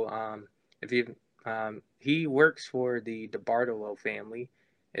 So if you he works for the DeBartolo family.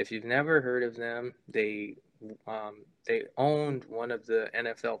 If you've never heard of them, they owned one of the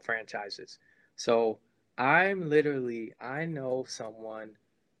NFL franchises. So I know someone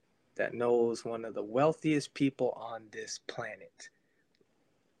that knows one of the wealthiest people on this planet.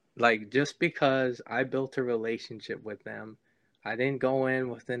 Like, just because I built a relationship with them, I didn't go in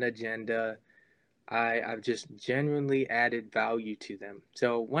with an agenda. I've just genuinely added value to them.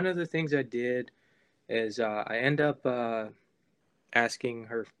 So one of the things I did is I end up asking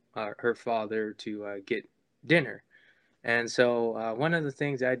her father to get dinner. And so one of the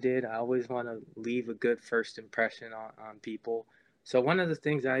things I did, I always want to leave a good first impression on people. So one of the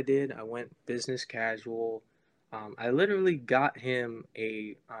things I did, I went business casual. I literally got him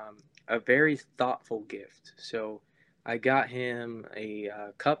a very thoughtful gift. So I got him a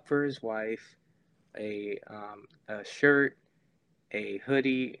cup for his wife, a shirt, a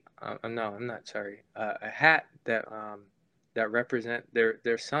hoodie. No, I'm not sorry. A hat that represent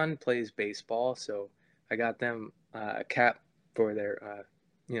their son plays baseball, so I got them a cap for their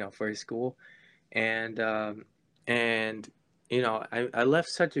for his school, and I left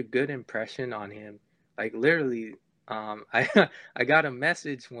such a good impression on him. Like, literally, I got a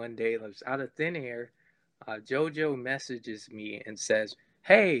message one day that was out of thin air. Jojo messages me and says,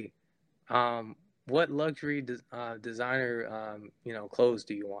 "Hey, um, what luxury designer clothes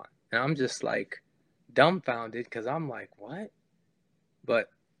do you want?" And I'm just like dumbfounded because I'm like, what? But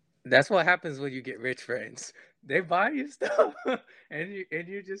that's what happens when you get rich friends. They buy you stuff, and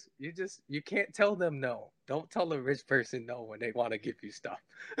you can't tell them no. Don't tell a rich person no when they want to give you stuff.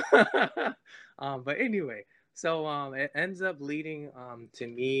 But anyway, so it ends up leading to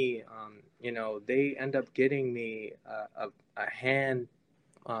me. They end up getting me a hand,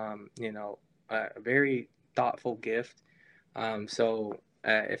 a very thoughtful gift.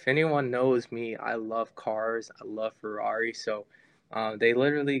 If anyone knows me, I love cars. I love Ferrari. So they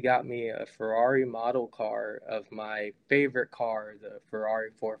literally got me a Ferrari model car of my favorite car, the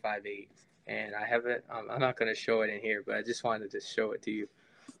Ferrari 458. And I have it. I'm not going to show it in here, but I just wanted to show it to you.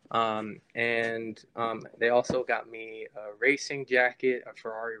 They also got me a racing jacket, a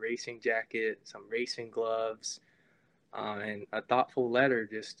Ferrari racing jacket, some racing gloves, and a thoughtful letter.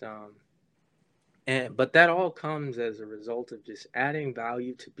 But that all comes as a result of just adding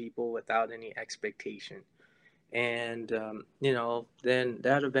value to people without any expectation. And then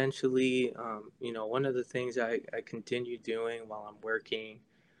that eventually, one of the things I continue doing while I'm working,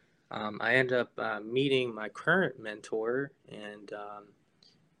 I end up meeting my current mentor. And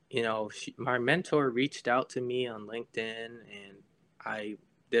my mentor reached out to me on LinkedIn, and I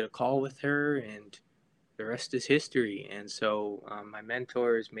did a call with her, and the rest is history. And so my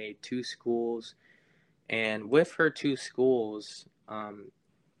mentor has made two schools, and with her two schools,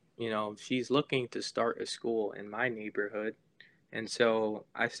 she's looking to start a school in my neighborhood. And so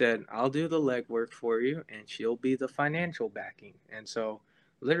I said, I'll do the legwork for you, and she'll be the financial backing. And so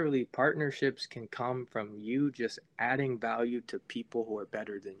literally, partnerships can come from you just adding value to people who are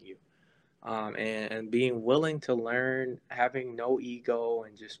better than you. And being willing to learn, having no ego,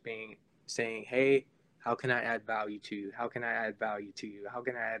 and just saying, hey, how can I add value to you? How can I add value to you? How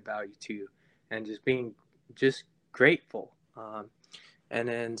can I add value to you? And just being just grateful. And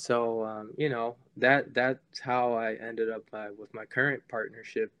then so that's how I ended up with my current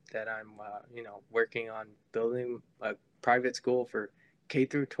partnership that I'm working on building a private school for K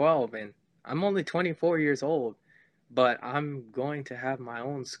through 12. And I'm only 24 years old, but I'm going to have my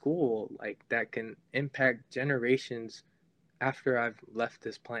own school like that can impact generations after I've left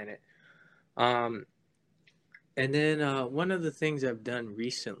this planet. Um, and then one of the things I've done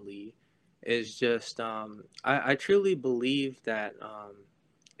recently is just I truly believe that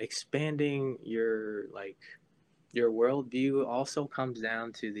expanding your worldview also comes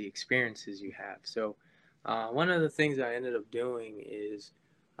down to the experiences you have. So one of the things I ended up doing is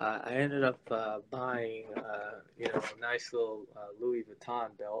I ended up buying a nice little Louis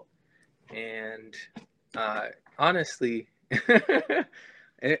Vuitton belt, and uh, honestly,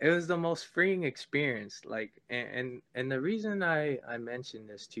 it was the most freeing experience. Like, and the reason I mention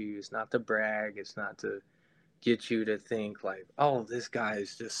this to you is not to brag. It's not to get you to think like, oh, this guy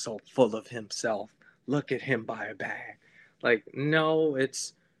is just so full of himself. Look at him buy a bag. Like, no,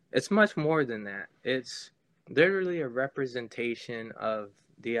 it's much more than that. It's literally a representation of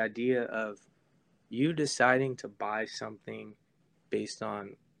the idea of you deciding to buy something based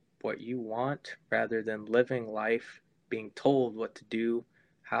on what you want rather than living life being told what to do,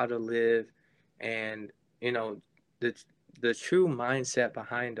 how to live. And, you know, the, the true mindset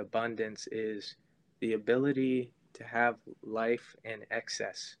behind abundance is the ability to have life in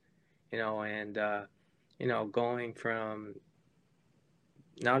excess, and, going from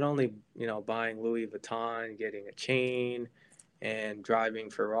not only, buying Louis Vuitton, getting a chain, and driving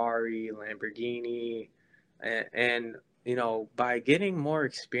Ferrari, Lamborghini, and by getting more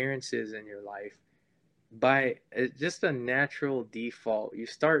experiences in your life, by just a natural default, you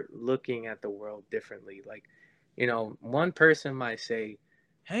start looking at the world differently. Like, one person might say,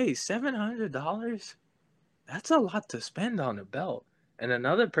 "Hey, $700? That's a lot to spend on a belt." And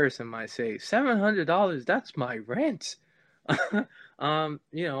another person might say, $700, that's my rent.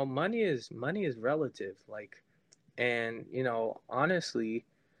 Money is relative. Like, and honestly,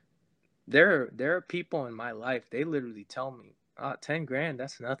 there are people in my life, they literally tell me, 10 grand,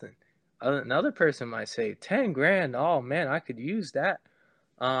 that's nothing. Another person might say, 10 grand, oh man, I could use that.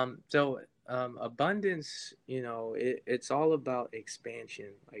 Abundance, it's all about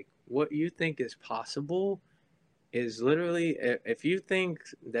expansion. Like, what you think is possible is literally, if you think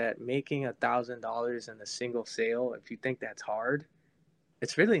that making $1,000 in a single sale, if you think that's hard,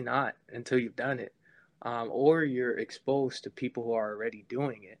 it's really not until you've done it, or you're exposed to people who are already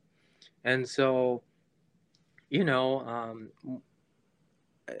doing it. And so, you know,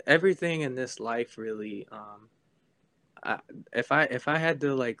 everything in this life really, I, if I had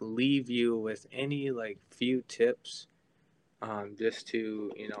to like leave you with any like few tips, just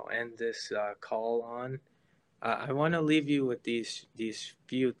to end this call on, I want to leave you with these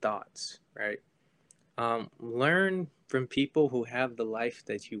few thoughts, right? Learn from people who have the life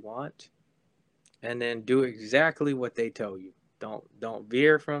that you want, and then do exactly what they tell you. Don't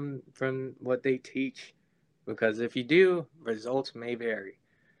veer from what they teach, because if you do, results may vary.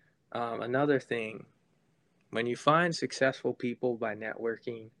 Another thing, when you find successful people by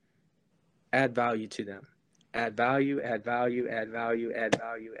networking, add value to them. Add value, add value, add value, add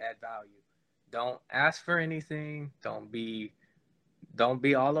value, add value. Don't ask for anything. Don't be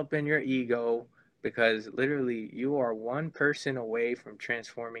all up in your ego, because literally you are one person away from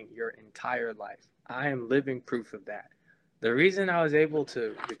transforming your entire life. I am living proof of that. The reason I was able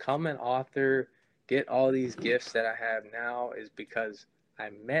to become an author, get all these gifts that I have now, is because I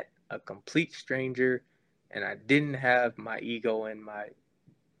met a complete stranger and I didn't have my ego in my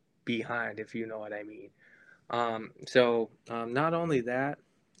behind, if you know what I mean. Not only that,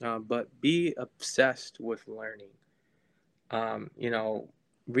 but be obsessed with learning. um, you know,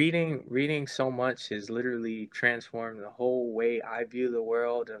 reading so much has literally transformed the whole way I view the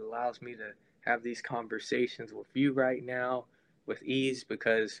world. It allows me to have these conversations with you right now with ease,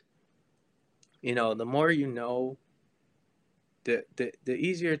 because the more you know, the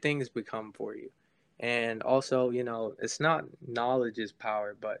easier things become for you. And also, it's not knowledge is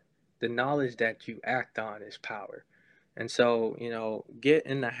power, but the knowledge that you act on is power. And so, get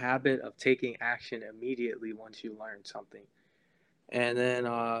in the habit of taking action immediately once you learn something. And then,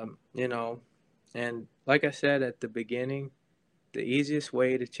 and like I said at the beginning, the easiest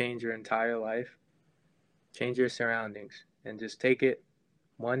way to change your entire life, change your surroundings, and just take it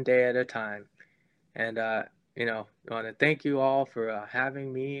one day at a time. And, I want to thank you all for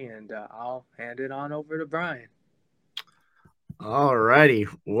having me, and I'll hand it on over to Brian. All righty.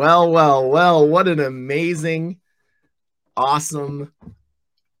 Well. What an amazing, awesome,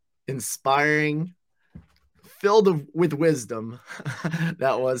 inspiring, filled with wisdom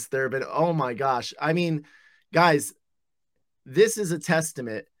that was Thurben. Oh my gosh. I mean, guys, this is a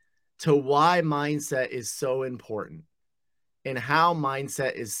testament to why mindset is so important and how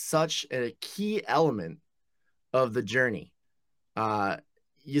mindset is such a key element of the journey.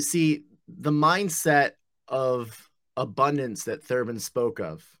 You see, the mindset of abundance that Thurben spoke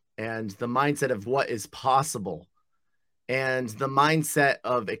of, and the mindset of what is possible, and the mindset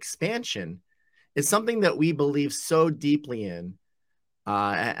of expansion is something that we believe so deeply in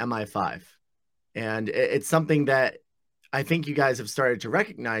at MI5. And it's something that I think you guys have started to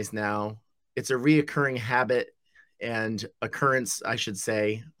recognize now. It's a reoccurring habit and occurrence, I should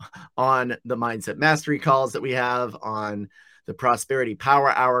say, on the Mindset Mastery calls that we have, on the Prosperity Power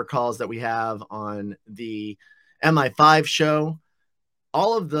Hour calls that we have, on the Mi5 show.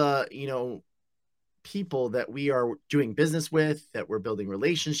 All of the, people that we are doing business with, that we're building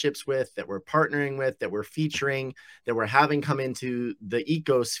relationships with, that we're partnering with, that we're featuring, that we're having come into the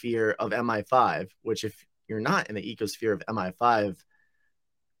ecosphere of Mi5, which if you're not in the ecosphere of Mi5,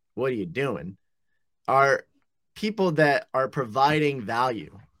 what are you doing? Are people that are providing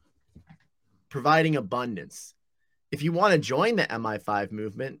value, providing abundance. If you want to join the Mi5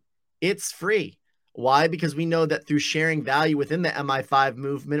 movement, it's free. Why? Because we know that through sharing value within the MI5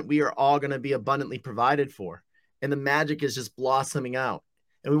 movement, we are all going to be abundantly provided for. And the magic is just blossoming out.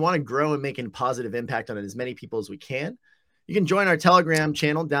 And we want to grow and make a positive impact on as many people as we can. You can join our Telegram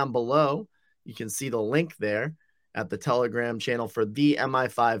channel down below. You can see the link there at the Telegram channel for the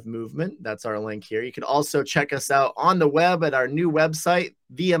MI5 movement. That's our link here. You can also check us out on the web at our new website,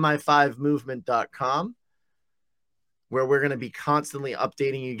 themi5movement.com, where we're going to be constantly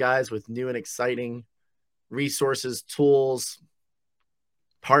updating you guys with new and exciting resources, tools,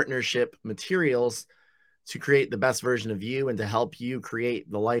 partnership materials to create the best version of you and to help you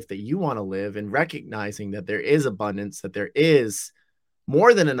create the life that you want to live, and recognizing that there is abundance, that there is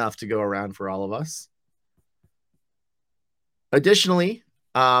more than enough to go around for all of us. Additionally,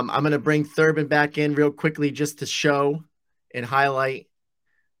 I'm going to bring Thurben back in real quickly just to show and highlight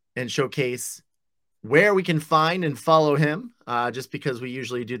and showcase where we can find and follow him, just because we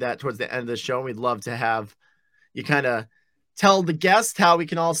usually do that towards the end of the show. We'd love to have you kind of tell the guest how we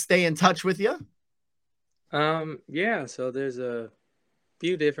can all stay in touch with you. Yeah, so there's a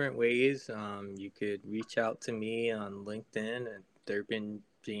few different ways. You could reach out to me on LinkedIn at Thurben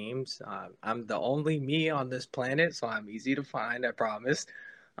James. I'm the only me on this planet, so I'm easy to find, I promise.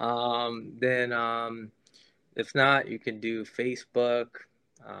 If not, you can do Facebook.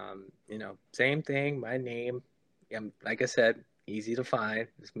 Same thing, my name. Like I said, easy to find.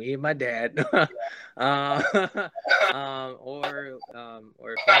 It's me and my dad. Or if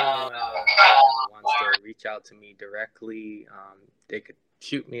anyone wants to reach out to me directly, they could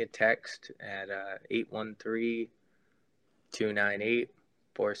shoot me a text at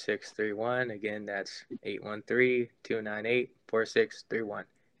 813-298-4631. Again, that's 813-298-4631.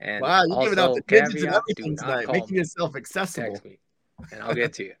 And wow, you're giving out the digits and do everything not tonight, call making me. yourself accessible. Text me, and I'll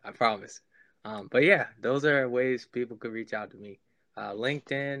get to you. I promise. But yeah, those are ways people could reach out to me.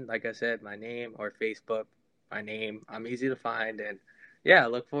 LinkedIn, like I said, my name, or Facebook, my name. I'm easy to find, and yeah, I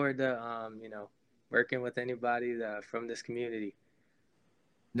look forward to working with anybody from this community.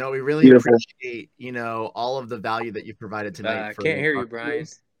 No, we really appreciate all of the value that you provided tonight. I can't hear you, Brian.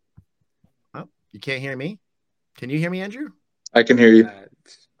 Oh, you can't hear me? Can you hear me, Andrew? I can hear you.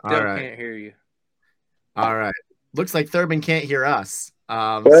 Still can't hear you. All right. Looks like Thurben can't hear us.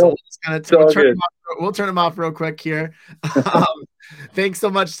 So we'll turn him off real quick here. Thanks so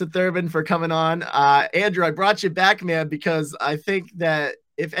much to Thurben for coming on. Andrew, I brought you back, man, because I think that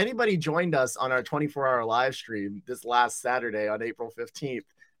if anybody joined us on our 24-hour live stream this last Saturday on April 15th,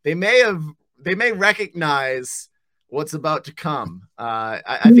 they may recognize what's about to come.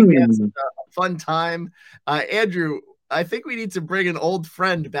 I think we had a fun time. Andrew, I think we need to bring an old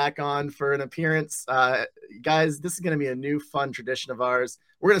friend back on for an appearance. Guys, this is going to be a new fun tradition of ours.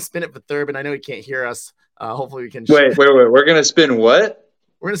 We're going to spin it for Thurben. I know he can't hear us. Hopefully we can. Wait. We're going to spin what?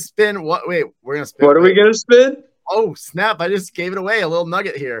 We're going to spin what? Wait, we're going to spin. What are we going to spin? Oh, snap. I just gave it away. A little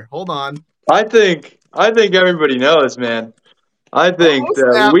nugget here. Hold on. I think everybody knows, man. I think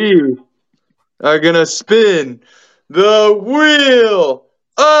that we are going to spin the wheel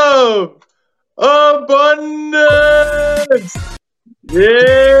of abundance.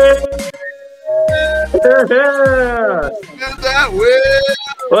 Yeah. That wheel.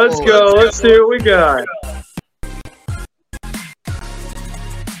 Let's go. Let's see what we got.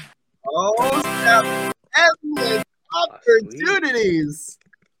 Oh, snap. Endless opportunities.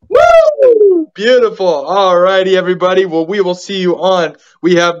 Woo! Beautiful. All righty, everybody. Well, we will see you on.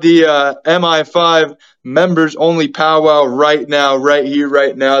 We have the MI5 members only powwow right now, right here,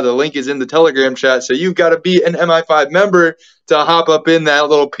 right now. The link is in the Telegram chat. So you've got to be an MI5 member to hop up in that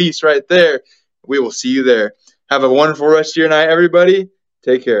little piece right there. We will see you there. Have a wonderful rest of your night, everybody.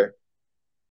 Take care.